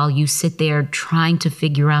you while you sit there trying to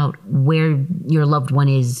figure out where your loved one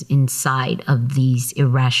is inside of these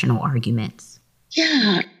irrational arguments.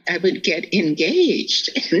 Yeah, I would get engaged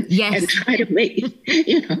and try to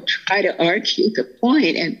try to argue the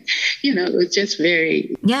point. And, it was just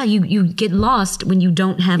very... Yeah, you get lost when you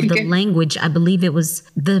don't have the language. I believe it was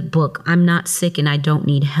the book, I'm Not Sick and I Don't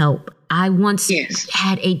Need Help. I once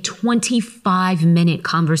had a 25-minute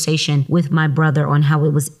conversation with my brother on how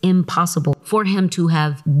it was impossible for him to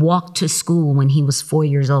have walked to school when he was 4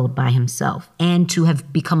 years old by himself and to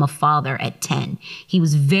have become a father at 10. He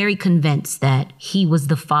was very convinced that he was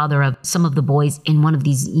the father of some of the boys in one of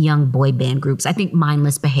these young boy band groups, I think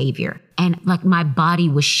Mindless Behavior. And my body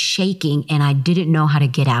was shaking and I didn't know how to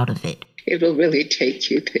get out of it. It will really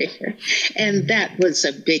take you there. And that was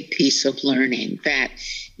a big piece of learning, that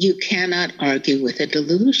you cannot argue with a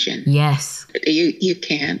delusion. Yes. You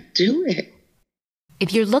can't do it.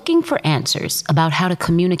 If you're looking for answers about how to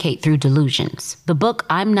communicate through delusions, the book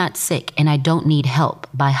I'm Not Sick and I Don't Need Help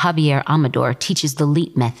by Javier Amador teaches the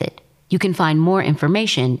LEAP method. You can find more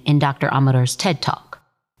information in Dr. Amador's TED Talk.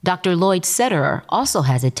 Dr. Lloyd Sederer also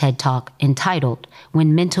has a TED Talk entitled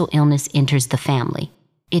When Mental Illness Enters the Family.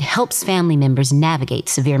 It helps family members navigate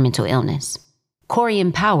severe mental illness.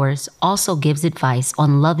 Corian Powers also gives advice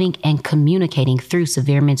on loving and communicating through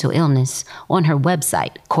severe mental illness on her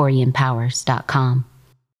website, corianpowers.com.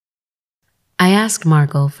 I asked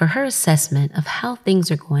Margot for her assessment of how things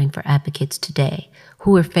are going for advocates today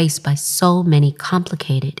who are faced by so many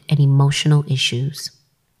complicated and emotional issues.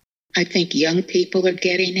 I think young people are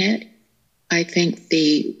getting it. I think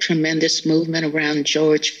the tremendous movement around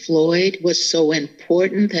George Floyd was so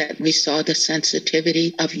important that we saw the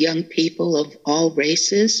sensitivity of young people of all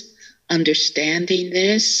races understanding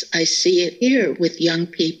this. I see it here with young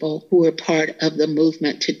people who are part of the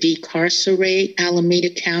movement to decarcerate Alameda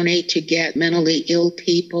County, to get mentally ill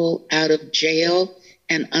people out of jail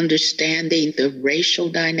and understanding the racial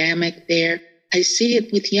dynamic there. I see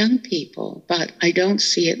it with young people, but I don't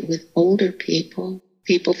see it with older people.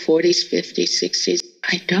 People 40s, 50s, 60s,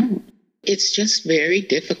 I don't. It's just very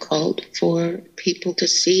difficult for people to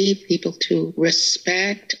see, people to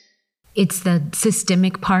respect. It's the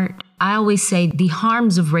systemic part. I always say the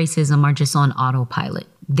harms of racism are just on autopilot.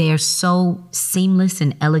 They're so seamless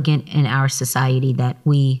and elegant in our society that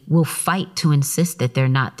we will fight to insist that they're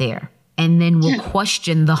not there. And then we'll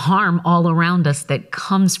question the harm all around us that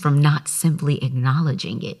comes from not simply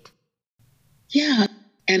acknowledging it. Yeah.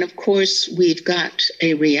 And of course, we've got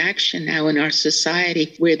a reaction now in our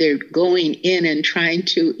society where they're going in and trying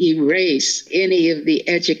to erase any of the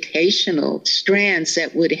educational strands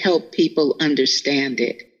that would help people understand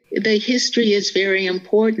it. The history is very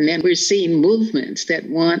important, and we're seeing movements that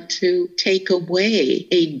want to take away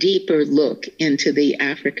a deeper look into the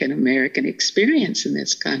African American experience in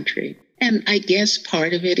this country. And I guess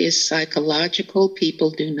part of it is psychological.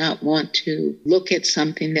 People do not want to look at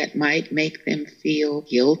something that might make them feel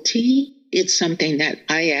guilty. It's something that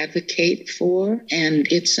I advocate for, and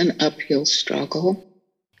it's an uphill struggle.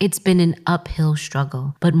 It's been an uphill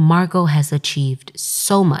struggle, but Margot has achieved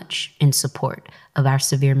so much in support of our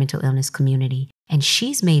severe mental illness community, and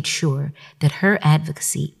she's made sure that her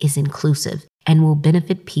advocacy is inclusive and will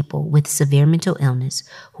benefit people with severe mental illness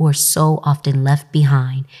who are so often left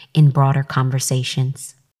behind in broader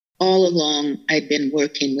conversations. All along, I've been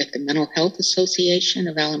working with the Mental Health Association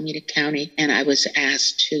of Alameda County, and I was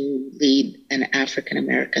asked to lead an African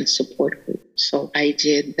American support group. So I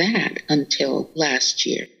did that until last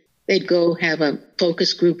year. They'd go have a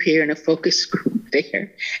focus group here and a focus group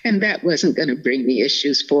there, and that wasn't going to bring the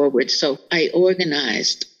issues forward. So I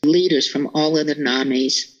organized leaders from all of the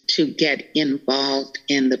NAMIs to get involved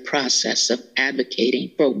in the process of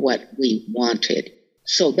advocating for what we wanted.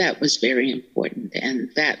 So that was very important, and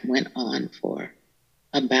that went on for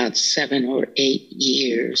about 7 or 8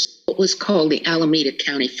 years. It was called the Alameda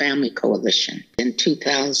County Family Coalition. In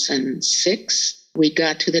 2006, we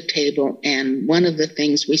got to the table, and one of the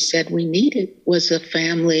things we said we needed was a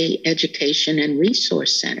family education and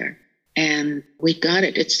resource center. And we got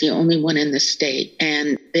it. It's the only one in the state.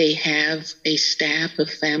 And they have a staff of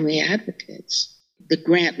family advocates. The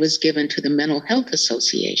grant was given to the Mental Health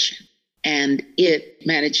Association, and it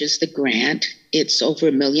manages the grant. It's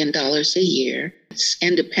over $1 million a year. It's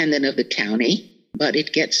independent of the county, but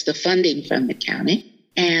it gets the funding from the county.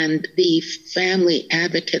 And the family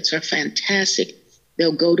advocates are fantastic.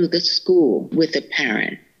 They'll go to the school with a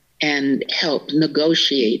parent and help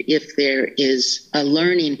negotiate if there is a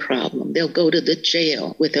learning problem. They'll go to the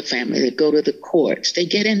jail with a family. They go to the courts. They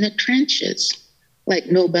get in the trenches like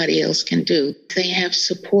nobody else can do. They have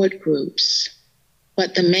support groups.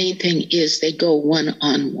 But the main thing is they go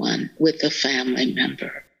one-on-one with a family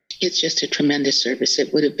member. It's just a tremendous service.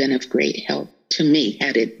 It would have been of great help to me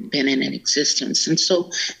had it been in existence. And so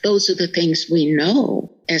those are the things we know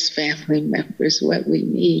as family members, what we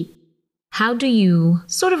need. How do you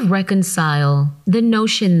sort of reconcile the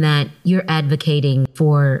notion that you're advocating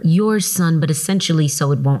for your son, but essentially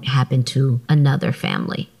so it won't happen to another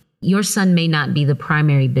family? Your son may not be the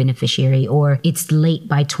primary beneficiary, or it's late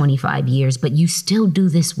by 25 years, but you still do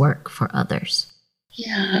this work for others.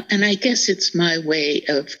 Yeah, and I guess it's my way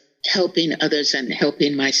of helping others and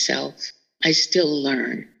helping myself. I still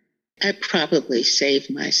learn. I probably saved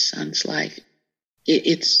my son's life.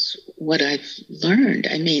 It's what I've learned.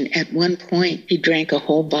 I mean, at one point, he drank a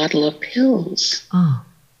whole bottle of pills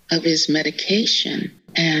of his medication,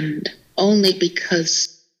 and only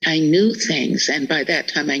because I knew things, and by that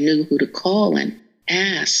time I knew who to call and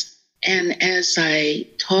ask. And as I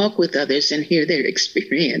talk with others and hear their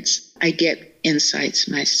experience, I get insights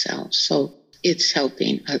myself. So it's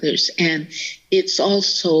helping others. And it's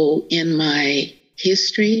also in my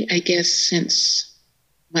history, I guess, since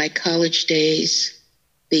my college days,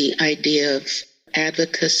 the idea of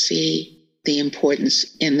advocacy, the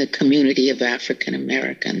importance in the community of African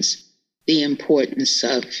Americans, the importance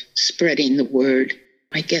of spreading the word.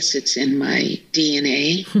 I guess it's in my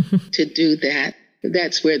DNA to do that.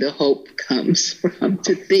 That's where the hope comes from,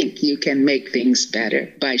 to think you can make things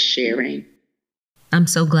better by sharing. I'm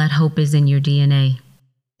so glad hope is in your DNA.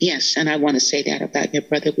 Yes, and I want to say that about your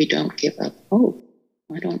brother. We don't give up hope.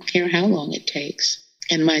 I don't care how long it takes.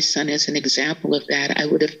 And my son is an example of that. I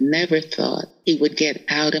would have never thought he would get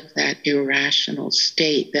out of that irrational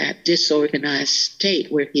state, that disorganized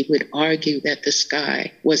state where he would argue that the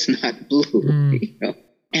sky was not blue. You know?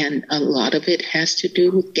 And a lot of it has to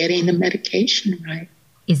do with getting the medication right.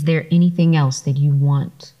 Is there anything else that you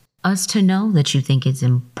want us to know that you think is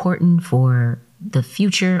important for the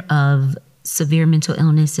future of severe mental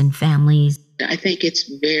illness in families? I think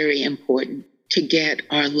it's very important to get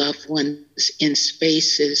our loved ones in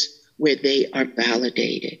spaces where they are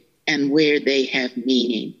validated and where they have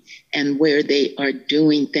meaning and where they are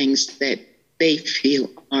doing things that they feel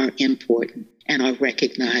are important and are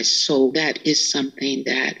recognized. So that is something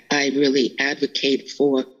that I really advocate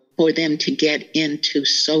for them to get into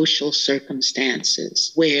social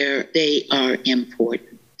circumstances where they are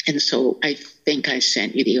important. And so I think I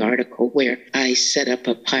sent you the article where I set up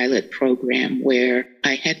a pilot program where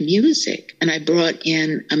I had music and I brought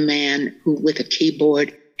in a man with a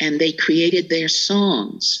keyboard, and they created their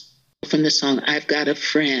songs from the song, I've Got a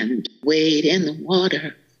Friend, Wade in the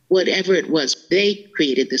Water, whatever it was. They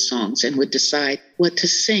created the songs and would decide what to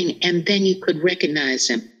sing. And then you could recognize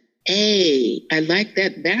him. Hey, I like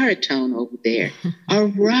that baritone over there. All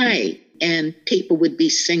right. And people would be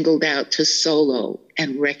singled out to solo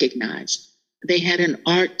and recognized. They had an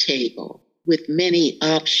art table with many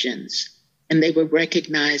options, and they were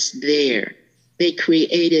recognized there. They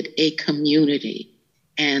created a community,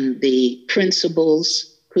 and the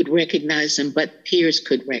principals could recognize them, but peers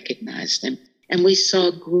could recognize them. And we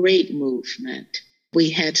saw great movement.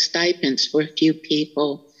 We had stipends for a few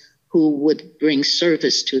people who would bring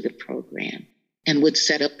service to the program and would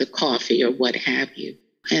set up the coffee or what have you.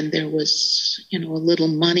 And there was, a little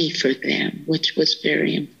money for them, which was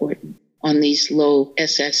very important. On these low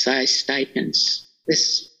SSI stipends,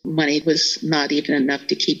 this money was not even enough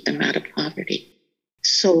to keep them out of poverty.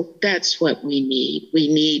 So that's what we need.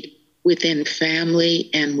 We need within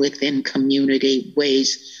family and within community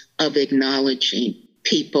ways of acknowledging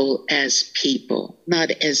people as people,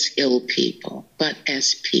 not as ill people, but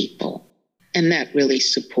as people. And that really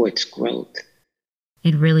supports growth.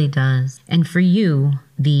 It really does. And for you,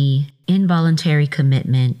 the involuntary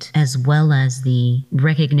commitment as well as the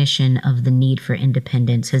recognition of the need for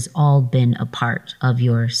independence has all been a part of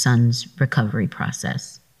your son's recovery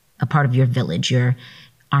process, a part of your village, your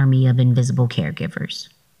army of invisible caregivers.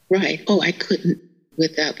 Right. Oh, I couldn't.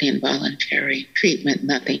 Without the involuntary treatment,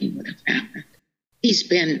 nothing would have happened. He's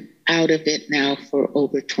been out of it now for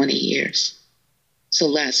over 20 years. So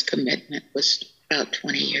last commitment was about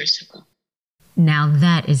 20 years ago. Now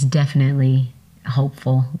that is definitely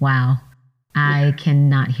hopeful. Wow. I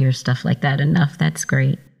cannot hear stuff like that enough. That's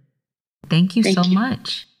great. Thank you so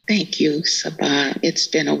much. Thank you, Sabah. It's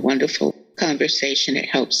been a wonderful conversation. It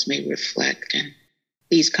helps me reflect. And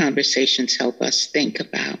these conversations help us think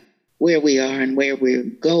about where we are and where we're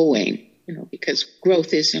going because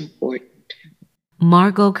growth is important.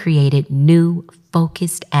 Margot created new,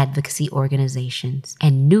 focused advocacy organizations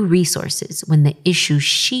and new resources when the issues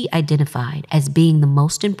she identified as being the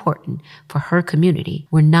most important for her community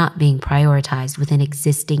were not being prioritized within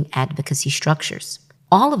existing advocacy structures.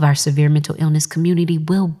 All of our severe mental illness community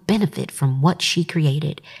will benefit from what she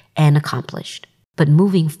created and accomplished. But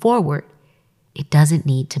moving forward, it doesn't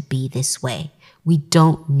need to be this way. We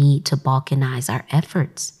don't need to balkanize our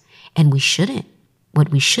efforts, and we shouldn't. What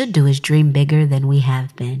we should do is dream bigger than we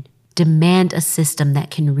have been. Demand a system that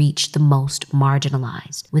can reach the most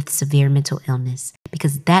marginalized with severe mental illness,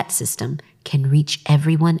 because that system can reach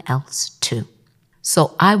everyone else too.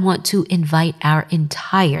 So I want to invite our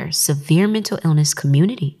entire severe mental illness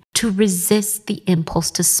community to resist the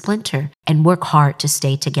impulse to splinter and work hard to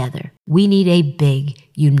stay together. We need a big,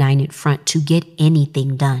 united front to get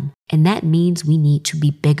anything done, and that means we need to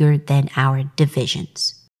be bigger than our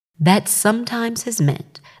divisions. That sometimes has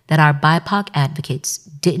meant that our BIPOC advocates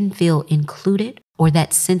didn't feel included or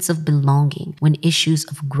that sense of belonging when issues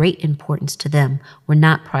of great importance to them were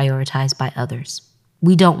not prioritized by others.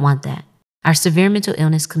 We don't want that. Our severe mental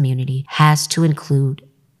illness community has to include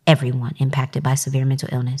everyone impacted by severe mental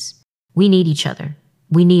illness. We need each other.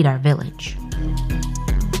 We need our village.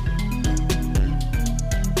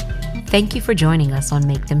 Thank you for joining us on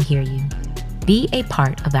Make Them Hear You. Be a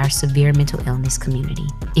part of our severe mental illness community.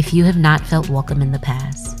 If you have not felt welcome in the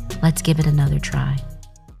past, let's give it another try.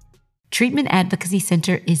 Treatment Advocacy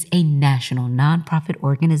Center is a national nonprofit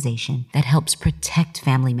organization that helps protect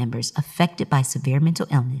family members affected by severe mental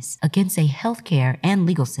illness against a healthcare and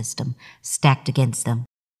legal system stacked against them.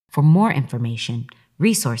 For more information,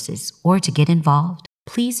 resources, or to get involved,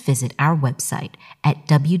 please visit our website at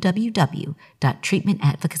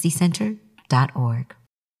www.treatmentadvocacycenter.org.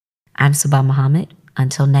 I'm Sabah Muhammad.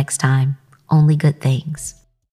 Until next time, only good things.